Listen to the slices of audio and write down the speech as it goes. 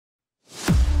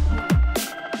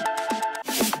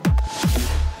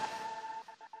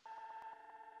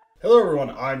Hello everyone,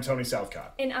 I'm Tony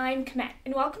Southcott. And I'm Komette,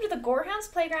 and welcome to the Gorehounds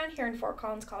Playground here in Fort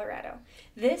Collins, Colorado.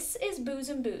 This is Booze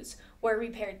and Booze, where we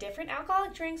pair different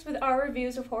alcoholic drinks with our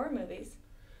reviews of horror movies.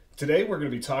 Today we're going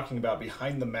to be talking about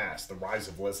Behind the Mask, The Rise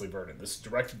of Leslie Vernon. This is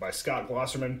directed by Scott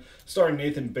Glosserman, starring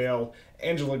Nathan Bale,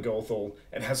 Angela Goethel,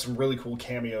 and has some really cool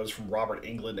cameos from Robert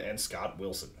Englund and Scott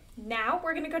Wilson. Now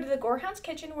we're going to go to the Gorehounds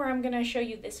kitchen where I'm going to show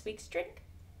you this week's drink.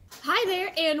 Hi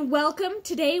there and welcome.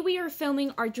 Today we are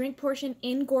filming our drink portion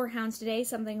in Gorehounds today,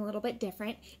 something a little bit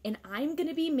different, and I'm going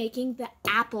to be making the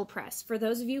apple press. For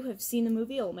those of you who have seen the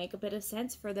movie, it will make a bit of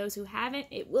sense. For those who haven't,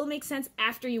 it will make sense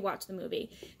after you watch the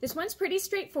movie. This one's pretty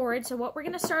straightforward, so what we're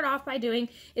going to start off by doing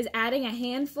is adding a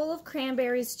handful of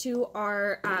cranberries to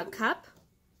our cup,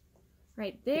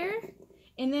 right there,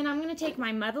 and then I'm going to take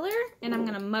my muddler and I'm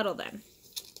going to muddle them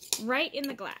right in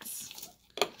the glass.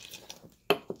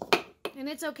 And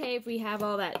it's okay if we have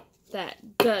all that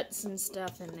guts and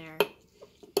stuff in there.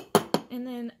 And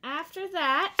then after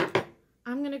that,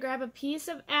 I'm going to grab a piece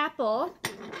of apple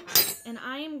and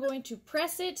I am going to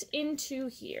press it into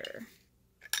here.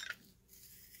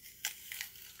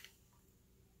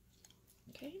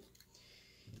 Okay.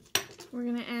 We're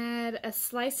going to add a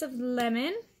slice of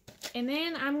lemon. And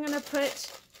then I'm going to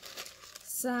put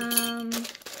some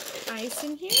ice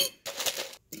in here.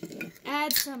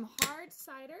 Add some hard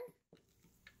cider.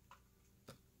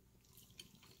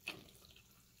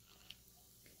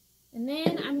 And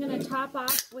then I'm going to top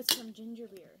off with some ginger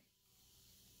beer.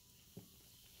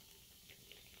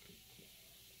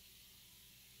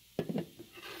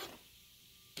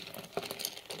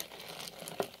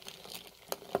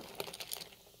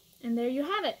 And there you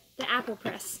have it, the apple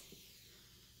press.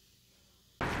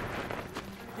 You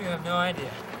have no idea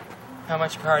how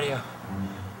much cardio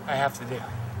I have to do.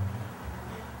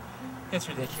 It's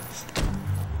ridiculous.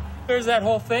 There's that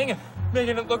whole thing of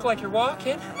making it look like you're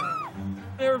walking.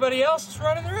 Everybody else is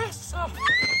running their asses off.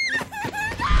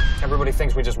 Everybody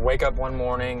thinks we just wake up one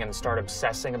morning and start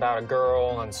obsessing about a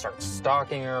girl and start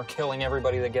stalking her, killing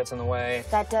everybody that gets in the way.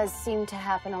 That does seem to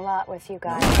happen a lot with you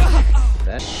guys.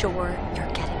 Sure,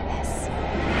 you're getting this.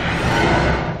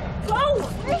 Go!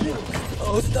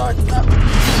 Oh, start up.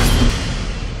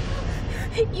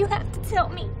 You have to tell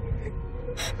me.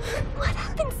 What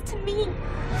happens to me?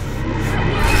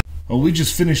 Well, we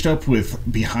just finished up with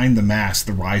Behind the Mask,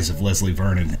 The Rise of Leslie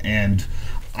Vernon, and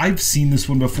I've seen this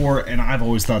one before, and I've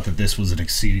always thought that this was an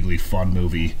exceedingly fun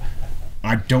movie.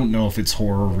 I don't know if it's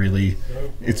horror, really.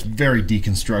 It's very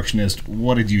deconstructionist.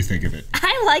 What did you think of it?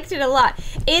 I liked it a lot.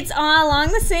 It's along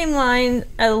the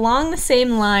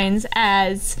same lines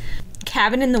as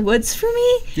Cabin in the Woods for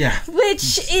me. Yeah.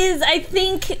 Which is, I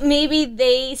think, maybe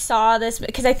they saw this,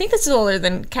 because I think this is older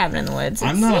than Cabin in the Woods.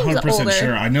 I'm not 100%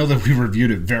 sure. I know that we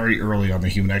reviewed it very early on the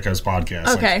Human Echoes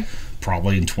podcast. Okay. Like,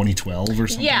 probably in 2012 or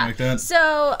something like that.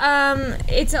 So,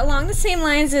 it's along the same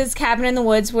lines as Cabin in the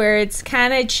Woods, where it's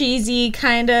kind of cheesy,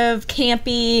 kind of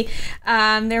campy.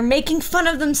 They're making fun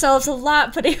of themselves a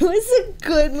lot, but it was a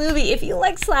good movie. If you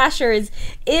like slashers,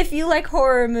 if you like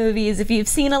horror movies, if you've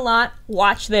seen a lot,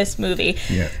 watch this movie.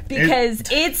 Yeah. Because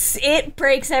it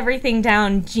breaks everything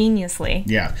down geniusly.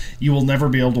 Yeah. You will never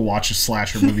be able to watch a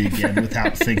slasher movie again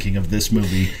without thinking of this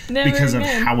movie because of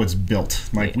how it's built.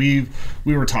 Like, we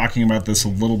were talking about this a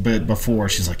little bit before.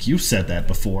 She's like, "You said that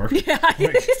before." Yeah,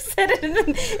 I said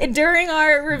it during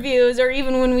our reviews, or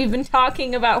even when we've been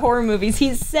talking about horror movies.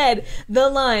 He's said the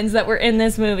lines that were in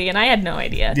this movie, and I had no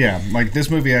idea. Yeah, like,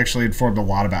 this movie actually informed a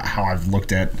lot about how I've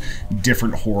looked at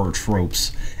different horror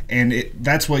tropes. And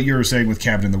that's what you were saying with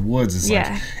Cabin in the Woods. Is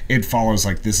like, it follows,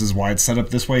 like, this is why it's set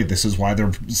up this way. This is why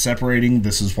they're separating.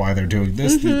 This is why they're doing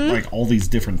this. Like, all these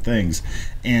different things.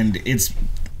 And it's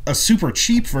a super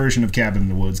cheap version of Cabin in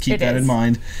the Woods. Keep that in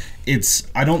mind.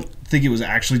 I don't think it was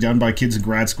actually done by kids in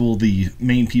grad school. The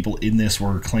main people in this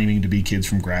were claiming to be kids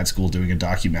from grad school doing a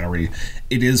documentary.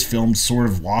 It is filmed sort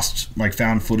of lost, like,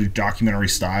 found footage documentary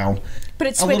style. But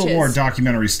it switches. A little more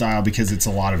documentary style because it's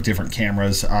a lot of different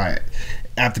cameras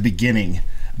at the beginning.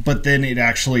 But then it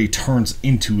actually turns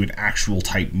into an actual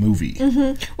type movie.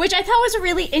 Which I thought was a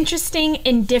really interesting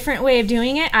and different way of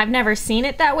doing it. I've never seen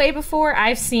it that way before.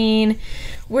 I've seen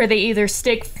where they either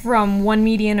stick from one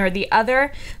medium or the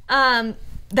other.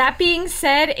 That being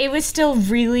said, it was still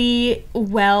really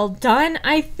well done,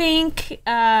 I think.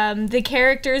 The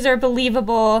characters are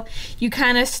believable. You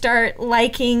kind of start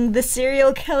liking the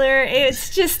serial killer. It's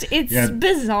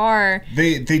bizarre.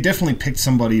 They definitely picked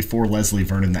somebody for Leslie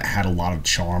Vernon that had a lot of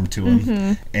charm to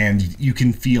him. And you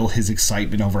can feel his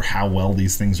excitement over how well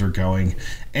these things are going.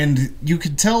 And you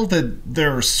could tell that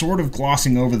they're sort of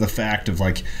glossing over the fact of,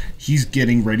 like, he's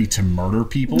getting ready to murder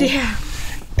people. Yeah.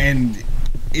 And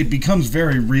it becomes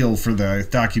very real for the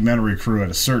documentary crew at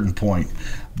a certain point,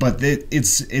 but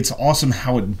it's awesome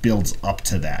how it builds up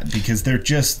to that, because they're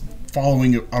just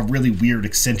following a really weird,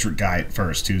 eccentric guy at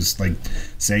first who's like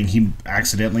saying he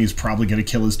accidentally is probably going to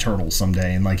kill his turtle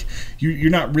someday, and like you're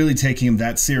not really taking him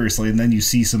that seriously, and then you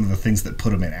see some of the things that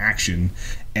put him in action,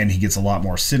 and he gets a lot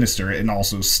more sinister and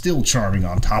also still charming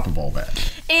on top of all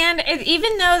that. And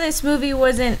even though this movie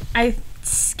wasn't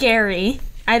scary,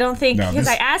 I don't think, because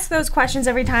I ask those questions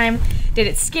every time. Did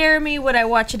it scare me? Would I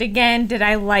watch it again? Did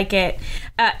I like it?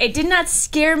 It did not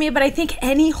scare me, but I think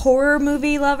any horror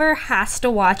movie lover has to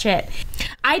watch it.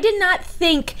 I did not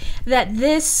think that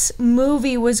this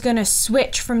movie was going to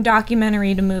switch from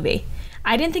documentary to movie.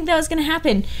 I didn't think that was going to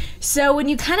happen. So when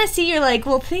you kind of see, you're like,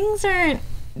 well, things aren't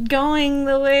going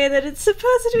the way that it's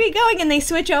supposed to be going, and they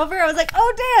switch over, I was like,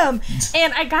 oh, damn.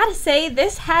 And I gotta say,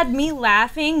 this had me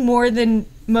laughing more than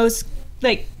most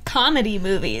like comedy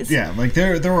movies. Yeah, like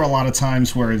there were a lot of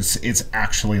times where it's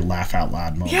actually laugh out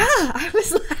loud moments. Yeah, I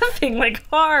was laughing like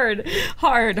hard.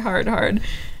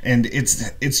 And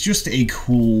it's just a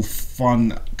cool,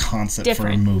 fun concept for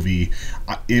a movie.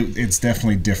 It's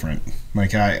definitely different.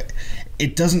 Like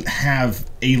it doesn't have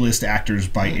A-list actors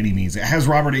by any means. It has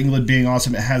Robert Englund being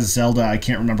awesome. It has Zelda, I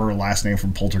can't remember her last name,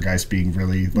 from Poltergeist, being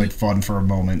really like fun for a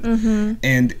moment.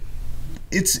 And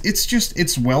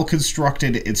it's well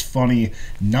constructed, it's funny,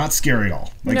 not scary at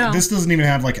all. Like this doesn't even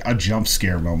have like a jump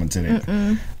scare moment in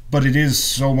it. But it is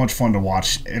so much fun to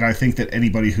watch, and I think that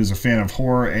anybody who's a fan of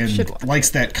horror and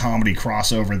likes that comedy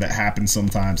crossover that happens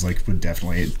sometimes, like, would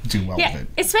definitely do well with it.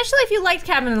 Especially if you liked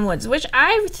Cabin in the Woods, which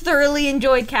I thoroughly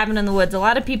enjoyed Cabin in the Woods. A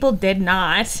lot of people did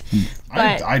not.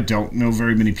 I don't know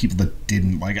very many people that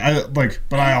didn't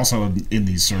but I also am in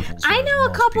these circles. I know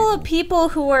a couple of people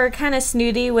who are kind of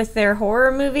snooty with their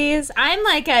horror movies. I'm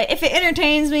like, if it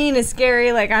entertains me and it's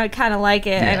scary, like, I kind of like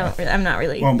it. Yeah. I'm not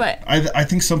really. Well, but I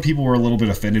think some people were a little bit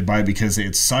offended by it because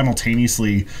it's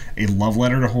simultaneously a love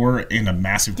letter to horror and a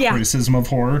massive criticism of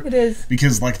horror. It is.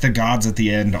 Because like the gods at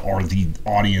the end are the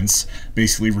audience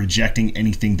basically rejecting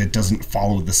anything that doesn't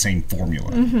follow the same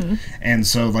formula. And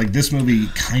so like this movie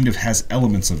kind of has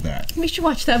elements of that. We should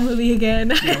watch that movie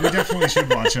again. Yeah, we definitely should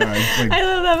watch it. I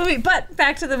love that movie. But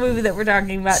back to the movie that we're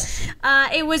talking about.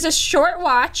 It was a short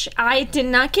watch. I did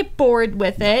not get bored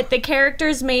with it. The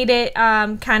characters made it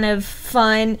kind of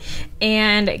fun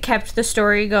and kept the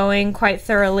story going quite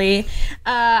thoroughly.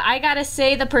 I gotta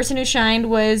say, the person who shined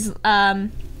was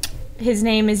his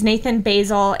name is Nathan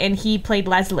Basil, and he played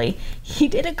Leslie. He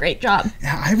did a great job.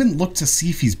 Yeah, I haven't looked to see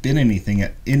if he's been in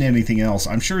anything else.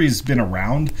 I'm sure he's been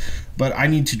around, but I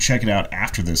need to check it out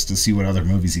after this to see what other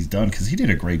movies he's done, because he did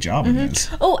a great job in this.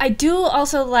 Oh, I do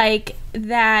also like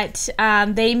that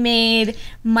they made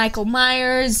Michael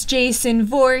Myers, Jason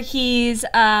Voorhees,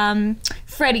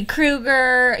 Freddy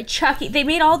Krueger, Chucky. They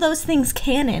made all those things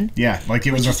canon. Yeah, like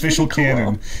it was official really cool.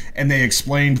 canon. And they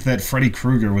explained that Freddy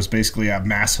Krueger was basically a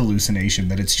mass hallucination,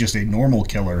 that it's just a normal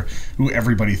killer who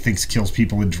everybody thinks kills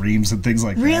people in dreams and things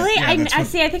like that. Really? Yeah, I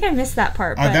think I missed that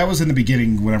part. That was in the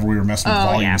beginning whenever we were messing with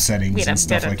volume settings and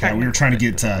stuff like that. We were trying to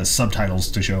get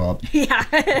subtitles to show up. Yeah.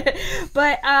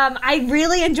 But I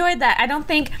really enjoyed that. I don't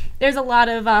think there's a lot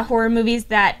of horror movies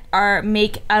that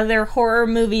make other horror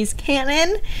movies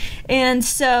canon. And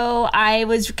so I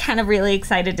was kind of really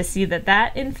excited to see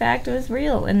that in fact was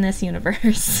real in this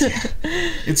universe.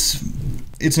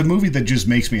 It's a movie that just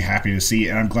makes me happy to see,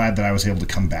 and I'm glad that I was able to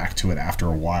come back to it after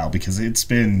a while, because it's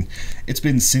been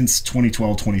since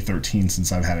 2012, 2013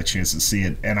 since I've had a chance to see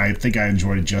it, and I think I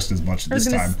enjoyed it just as much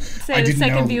this time. The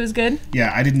second view was good?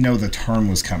 Yeah, I didn't know the turn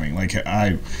was coming. Like,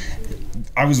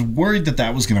 I was worried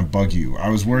that was going to bug you. I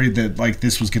was worried that, like,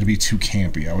 this was going to be too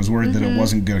campy. I was worried that it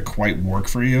wasn't going to quite work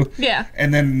for you. Yeah.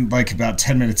 And then, like, about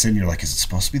 10 minutes in, you're like, is it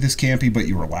supposed to be this campy? But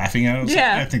you were laughing at it. I was like,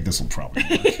 I think this will probably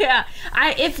work. Yeah.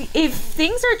 If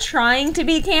things are trying to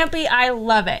be campy, I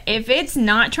love it. If it's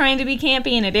not trying to be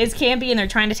campy and it is campy and they're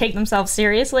trying to take themselves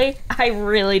seriously, I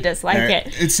really dislike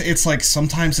it. It's like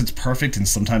sometimes it's perfect and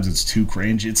sometimes it's too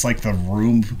cringe. It's like The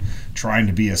Room trying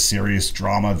to be a serious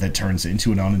drama that turns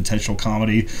into an unintentional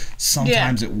comedy.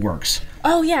 Sometimes it works.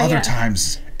 Oh yeah. Other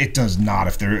times it does not.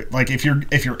 If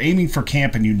you're aiming for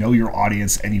camp and you know your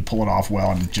audience and you pull it off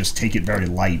well and just take it very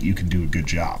light, you can do a good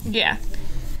job. Yeah.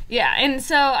 Yeah. And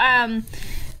so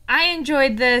I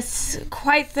enjoyed this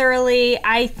quite thoroughly.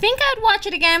 I think I'd watch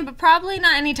it again, but probably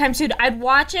not anytime soon. I'd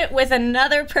watch it with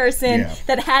another person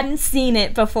that hadn't seen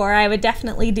it before. I would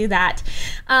definitely do that.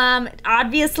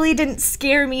 Obviously didn't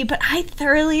scare me, but I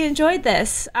thoroughly enjoyed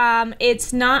this.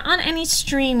 It's not on any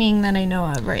streaming that I know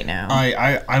of right now.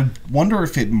 I wonder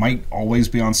if it might always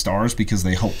be on Stars because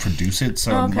they help produce it,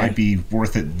 so it might be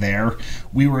worth it there.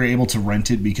 We were able to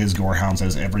rent it because Gorehounds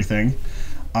has everything.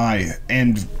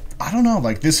 And I don't know,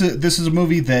 like this is a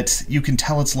movie that you can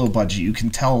tell it's low budget. You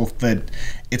can tell that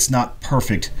it's not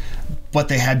perfect, but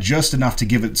they had just enough to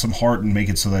give it some heart and make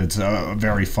it so that it's a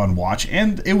very fun watch.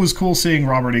 And it was cool seeing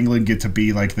Robert Englund get to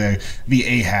be like the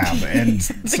Ahab and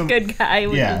the good guy,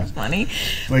 which is funny.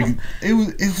 Like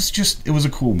it was a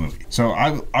cool movie. So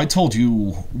I told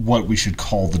you what we should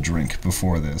call the drink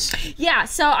before this. Yeah,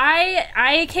 so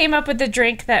I came up with the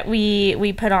drink that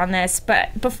we put on this,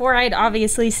 but before I'd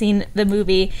obviously seen the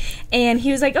movie, and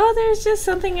he was like, "Oh, there's just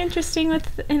something interesting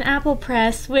with an apple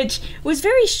press," which was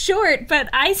very short, but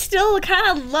I still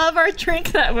kind of love our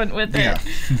drink that went with it. Yeah.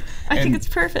 I think it's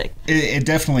perfect. It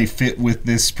definitely fit with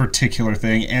this particular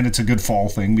thing, and it's a good fall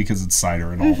thing because it's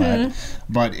cider and all that.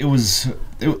 But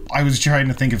I was trying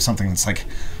to think of something that's like,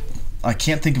 I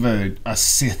can't think of a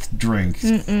Sith drink.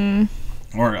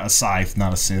 Or a scythe,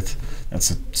 not a Sith.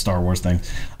 That's a Star Wars thing.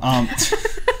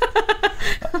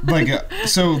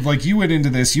 Like you went into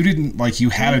this, you didn't, like, you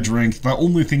had a drink, the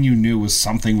only thing you knew was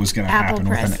something was going to happen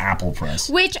with an apple press.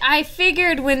 Which I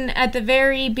figured when, at the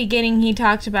very beginning, he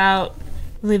talked about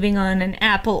living on an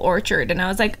apple orchard, and I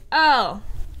was like, oh,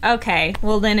 okay,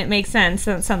 well then it makes sense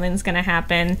that something's going to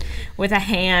happen with a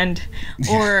hand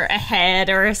or a head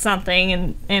or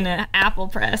something in an apple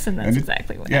press, and that's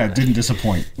exactly what happened. It didn't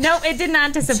disappoint. No, it did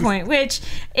not disappoint,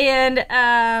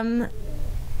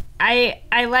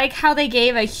 I like how they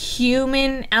gave a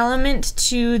human element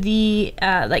to the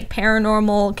like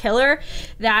paranormal killer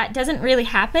that doesn't really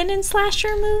happen in slasher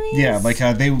movies. Yeah, like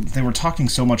they were talking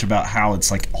so much about how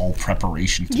it's like all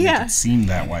preparation to make it seem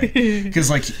that way. Because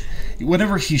like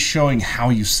whenever he's showing how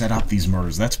you set up these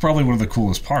murders, that's probably one of the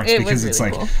coolest parts because it's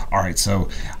like, all right, so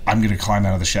I'm gonna climb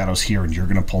out of the shadows here, and you're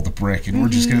gonna pull the brick, and we're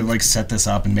just gonna like set this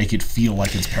up and make it feel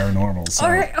like it's paranormal. So.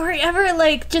 Or ever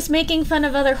like just making fun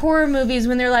of other horror movies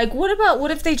when they're like,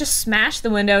 what if they just smash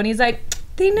the window? And he's like,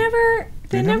 they never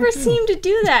seem to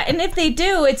do that, and if they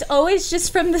do, it's always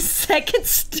just from the second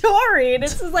story, and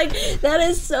it's just like, that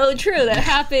is so true. That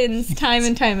happens time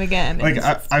and time again. Like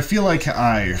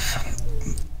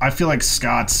I feel like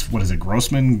Scott's, what is it,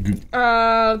 Grossman?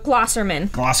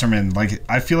 Glosserman. Like,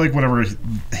 I feel like whatever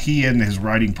he and his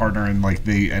writing partner and, like,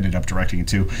 they ended up directing it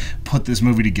too, put this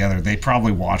movie together, they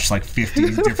probably watched, like,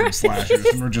 50 different slashers,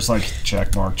 and we're just like,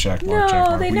 check mark, check mark, check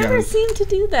mark. No, they never seem to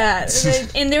do that.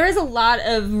 And there is a lot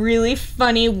of really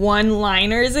funny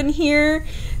one-liners in here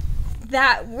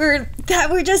that were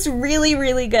just really,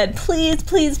 really good. Please,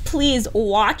 please, please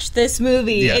watch this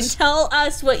movie and tell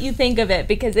us what you think of it,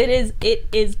 because it is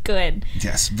good.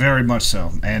 Yes, very much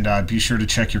so. And be sure to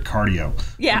check your cardio.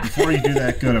 Yeah. But before you do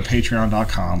that, go to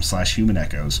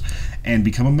patreon.com/humanechoes and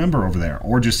become a member over there,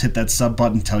 or just hit that sub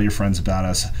button, tell your friends about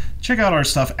us. Check out our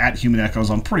stuff at Human Echoes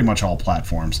on pretty much all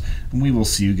platforms. And we will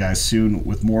see you guys soon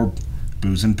with more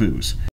Booze and Booze.